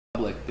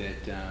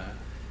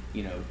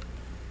you know,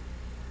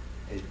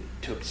 it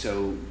took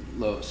so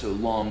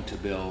long to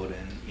build,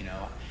 and you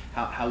know,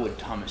 how would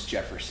Thomas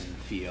Jefferson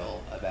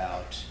feel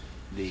about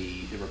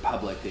the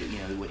republic that, you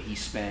know, what he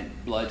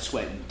spent blood,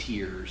 sweat, and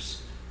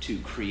tears to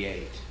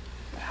create?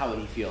 How would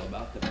he feel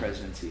about the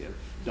presidency of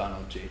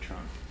Donald J.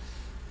 Trump?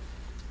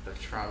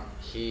 Of Trump,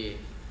 he,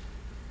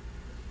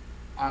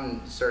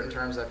 on certain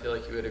terms, I feel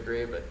like he would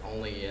agree, but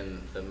only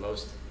in the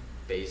most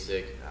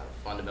basic,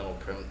 fundamental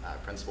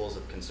principles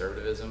of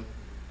conservatism.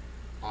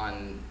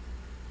 On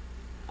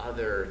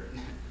other,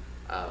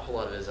 a whole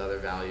lot of his other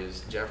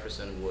values,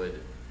 Jefferson would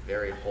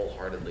very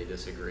wholeheartedly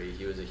disagree.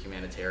 He was a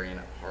humanitarian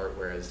at heart,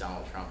 whereas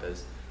Donald Trump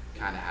has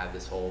kind of had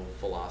this whole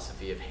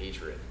philosophy of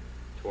hatred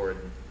toward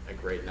a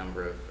great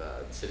number of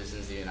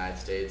citizens of the United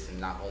States, and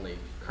not only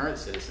current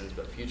citizens,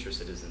 but future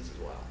citizens as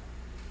well.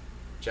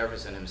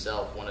 Jefferson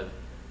himself, one of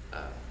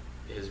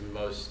his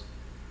most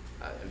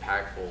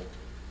impactful,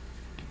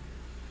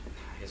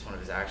 I guess one of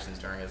his actions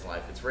during his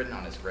life, it's written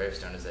on his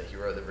gravestone, is that he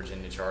wrote the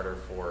Virginia Charter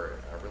for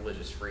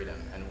religious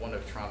freedom. And one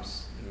of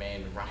Trump's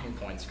main running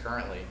points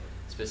currently,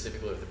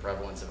 specifically with the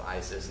prevalence of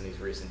ISIS and these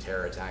recent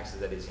terror attacks, is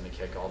that he's going to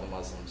kick all the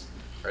Muslims,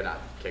 or not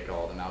kick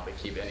all of them out, but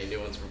keep any new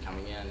ones from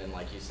coming in, and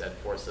like you said,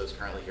 force those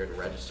currently here to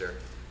register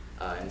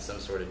in some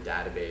sort of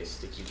database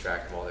to keep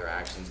track of all their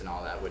actions and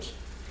all that, which,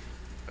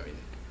 I mean,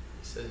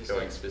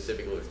 going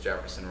specifically with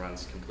Jefferson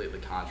runs completely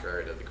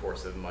contrary to the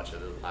course of much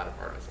of the latter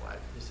part of his life.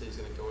 He said he's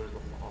going to go into the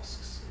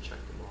mosques and check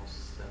the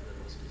mosques that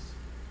the Muslims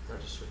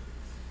registered.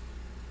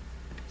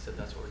 He said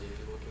that's where we need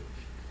to be looking.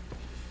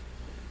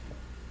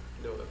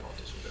 No other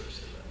politician's ever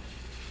said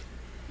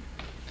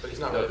that. But he's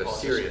not really a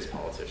serious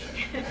politician.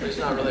 But he's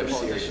not really a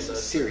politician.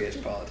 Serious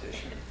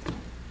politician.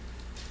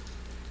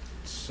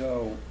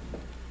 So,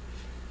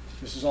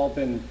 this has all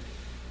been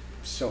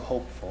so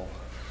hopeful.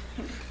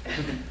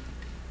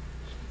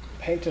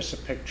 Paint us a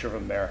picture of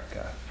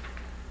America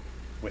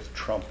with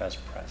Trump as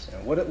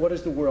president. What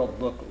does the world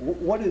look?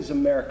 What does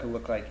America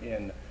look like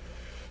in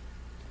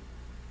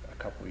a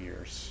couple of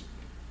years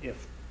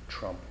if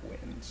Trump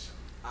wins?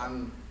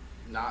 I'm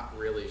not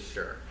really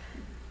sure.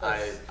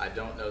 I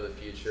don't know the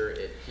future.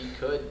 He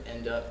could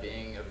end up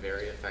being a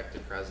very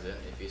effective president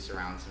if he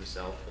surrounds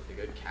himself with a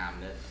good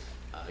cabinet,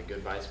 a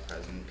good vice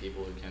president,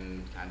 people who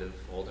can kind of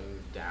hold him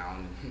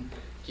down,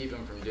 keep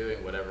him from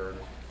doing whatever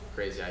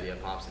crazy idea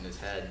pops in his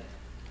head.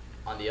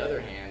 On the other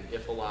hand,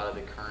 if a lot of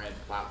the current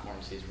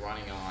platforms he's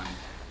running on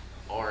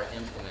are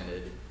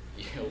implemented,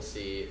 you'll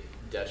see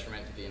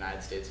detriment to the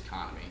United States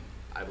economy.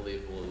 I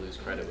believe we'll lose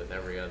credit with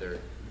every other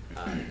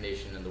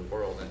nation in the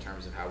world in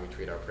terms of how we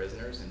treat our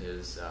prisoners and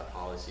his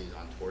policies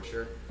on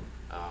torture.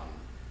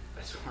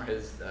 As far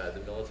as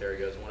the military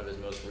goes, one of his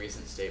most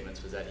recent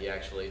statements was that he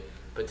actually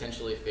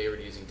potentially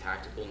favored using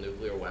tactical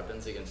nuclear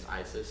weapons against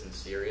ISIS in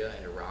Syria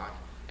and Iraq,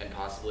 and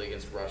possibly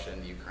against Russia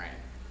and Ukraine.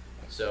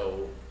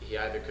 So he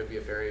either could be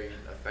a very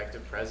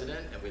effective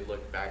president, and we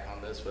look back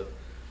on this with,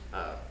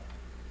 I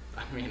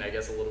mean, I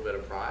guess a little bit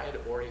of pride,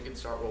 or he could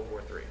start World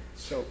War III.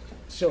 So.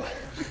 Hey,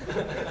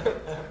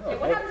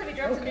 what happens if he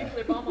drops a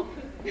nuclear bomb on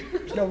Putin?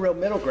 There's no real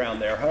middle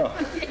ground there, huh?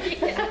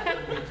 Yeah.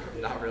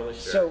 Not really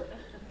sure.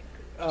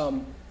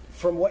 So,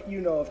 from what you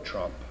know of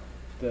Trump,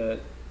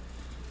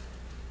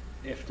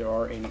 if there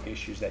are any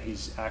issues that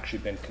he's actually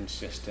been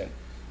consistent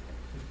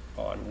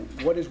on,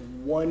 what is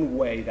one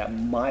way that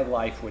my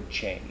life would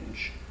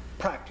change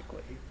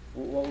practically?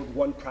 What would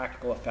one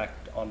practical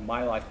effect on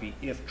my life be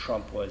if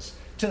Trump was,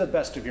 to the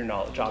best of your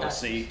knowledge,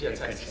 obviously? Yeah,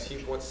 taxes.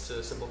 He wants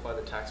to simplify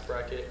the tax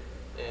bracket,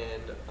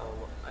 and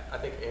I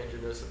think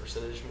Andrew knows the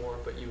percentage more,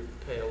 but you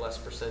would pay a less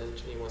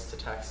percentage, and he wants to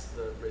tax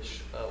the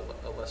rich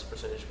a less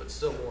percentage, but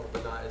still more,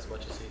 but not as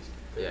much as he's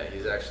paying. Yeah,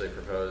 he's actually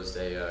proposed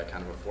a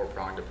kind of a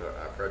four-pronged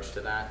approach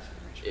to that.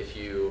 If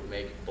you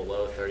make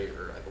below 30,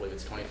 or I believe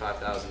it's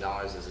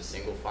 $25,000 as a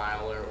single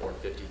filer, or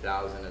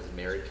 $50,000 as a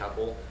married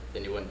couple,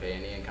 then you wouldn't pay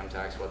any income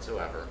tax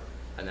whatsoever.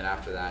 And then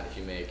after that, if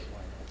you make,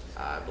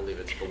 I believe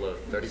it's below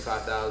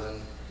 $35,000,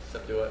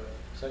 do it.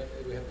 So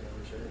we have the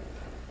numbers here.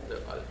 No,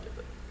 I didn't get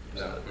that.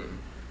 No. Mm-hmm.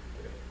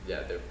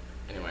 Yeah.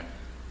 Anyway,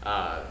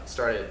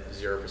 start at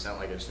 0%,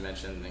 like I just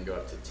mentioned, and then go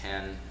up to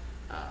 10.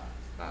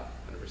 Not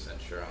 100%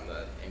 sure on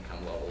the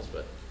income levels,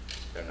 but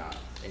they're not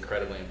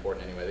incredibly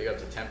important anyway. They go up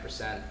to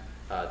 10%.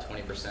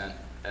 20%, and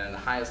then the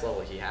highest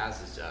level he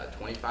has is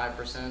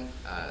 25%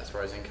 as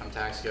far as income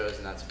tax goes,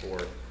 and that's for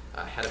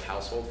head of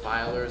household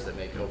filers that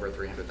make over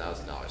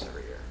 $300,000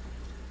 every year.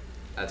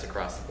 That's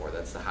across the board.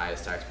 That's the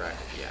highest tax bracket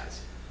he has.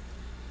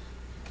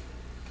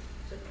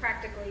 So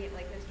practically,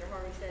 like Mr.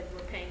 Harvey said,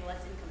 we're paying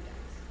less income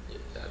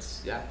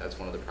tax. That's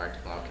one of the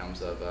practical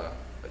outcomes of a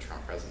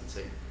Trump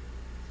presidency.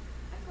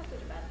 That's not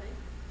such a bad thing.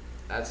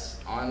 That's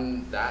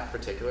on that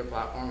particular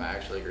platform. I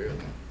actually agree with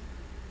him.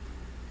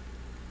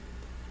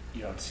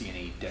 You don't see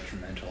any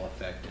detrimental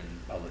effect in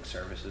public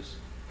services?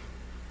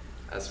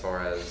 As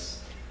far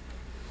as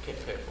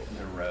Can't pay for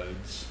the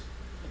roads?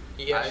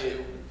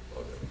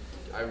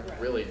 I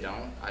really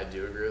don't. I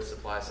do agree with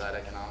supply side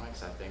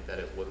economics. I think that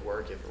it would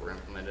work if it were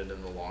implemented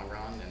in the long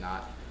run and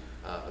not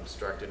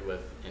obstructed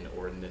with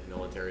inordinate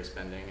military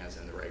spending, as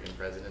in the Reagan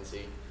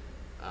presidency.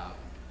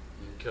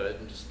 You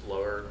could just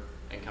lower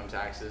income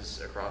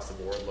taxes across the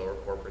board, lower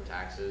corporate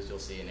taxes. You'll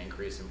see an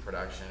increase in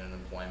production and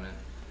employment.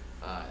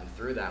 And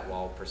through that,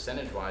 while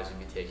percentage-wise you'd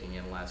be taking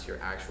in less, your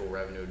actual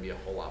revenue would be a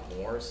whole lot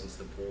more, since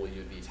the pool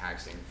you'd be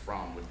taxing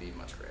from would be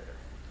much greater.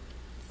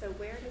 So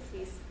where does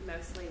he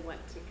mostly want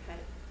to cut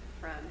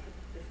from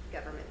the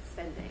government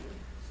spending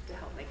to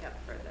help make up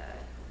for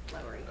the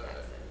lowering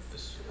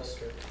taxes? Just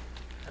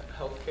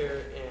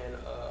healthcare, and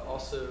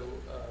also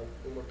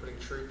when we're putting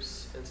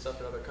troops and stuff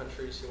in other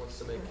countries, he wants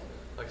to make,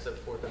 like I said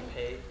before, them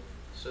pay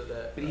so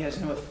that. But he has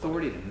no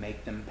authority to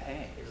make them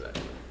pay.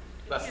 Exactly.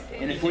 That's the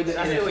point. And if we're the,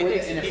 That's and if what he we're the,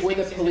 thinks. and He if we're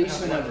the thinks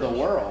he's gonna have policemen of the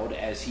leverage. world,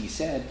 as he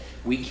said,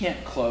 we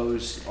can't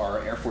close our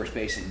Air Force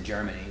base in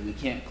Germany. We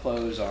can't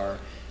close our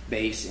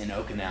base in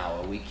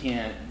Okinawa. We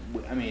can't,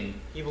 I mean,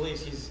 He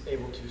believes he's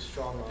able to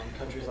strong arm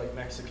countries like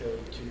Mexico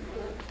to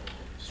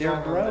They're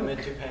strong arm them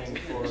broke. into paying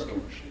for.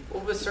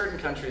 Well, with certain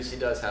countries, he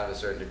does have a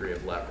certain degree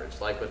of leverage.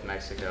 Like with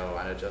Mexico,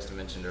 I know Justin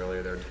mentioned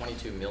earlier, there are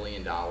 $22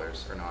 million,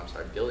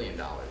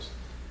 billion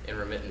in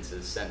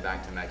remittances sent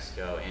back to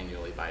Mexico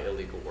annually by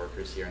illegal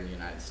workers here in the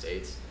United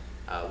States.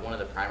 One of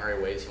the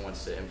primary ways he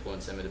wants to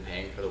influence them into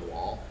paying for the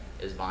wall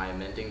is by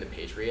amending the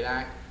Patriot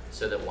Act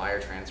so that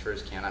wire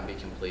transfers cannot be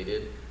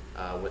completed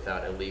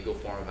without a legal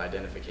form of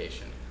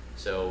identification.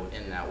 So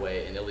in that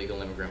way, an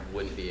illegal immigrant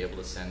wouldn't be able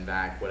to send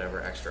back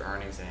whatever extra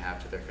earnings they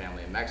have to their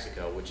family in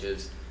Mexico, which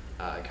is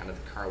kind of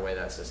the current way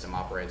that system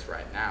operates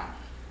right now.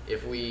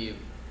 If we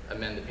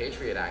amend the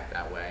Patriot Act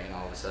that way, and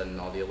all of a sudden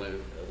all the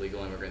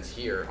illegal immigrants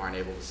here aren't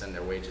able to send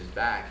their wages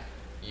back,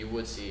 you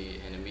would see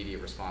an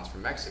immediate response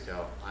from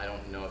Mexico. I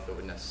don't know if it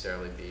would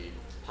necessarily be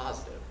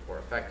positive or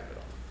effective at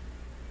all.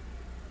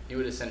 He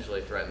would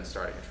essentially threaten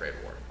starting a trade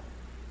war.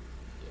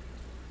 Yeah.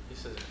 He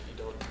says if you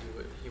don't do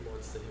what he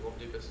wants, then he won't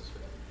do business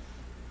with you.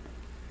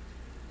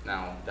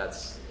 Now,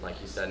 that's, like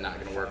you said, not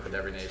going to work with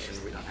every nation.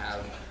 We don't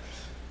have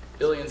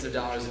billions of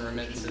dollars in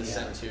remittances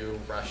sent to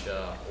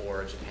Russia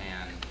or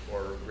Japan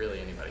or really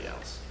anybody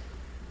else.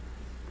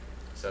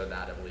 So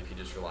that, I believe, he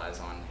just relies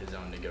on his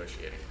own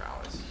negotiating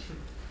prowess.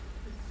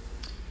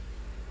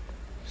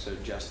 so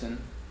Justin,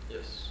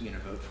 Yes. you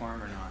gonna vote for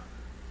him or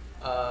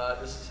not?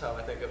 This is how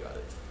I think about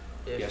it.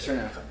 If Yes or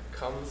no? it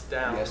comes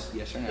down. Yes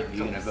or no? it You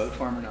gonna comes vote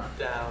for him or not?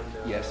 Down.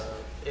 Yes.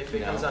 If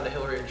it No. comes down to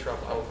Hillary and Trump,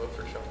 I will vote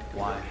for Trump.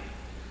 Why?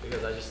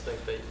 Because I just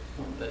think that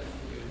you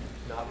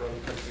would not run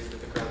the country to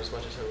the ground as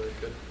much as Hillary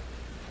could.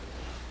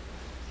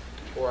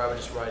 Or I would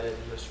just write in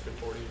Mr.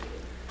 Conforti.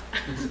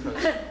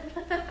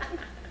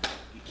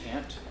 You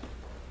can't?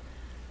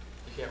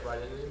 You can't write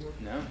in anymore?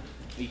 No.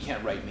 You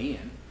can't write me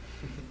in.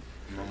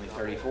 I'm only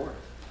 34. You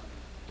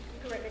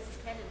can write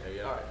Mrs. Kennedy. There you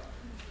go. All right.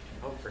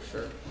 Oh, for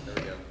sure. There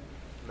we go.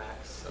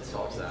 Max. That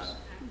solves that.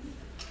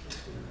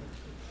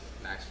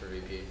 Max for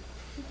VP.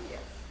 Yes.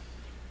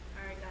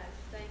 All right, guys,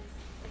 thanks.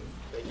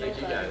 Thank you. Thank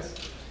you, guys.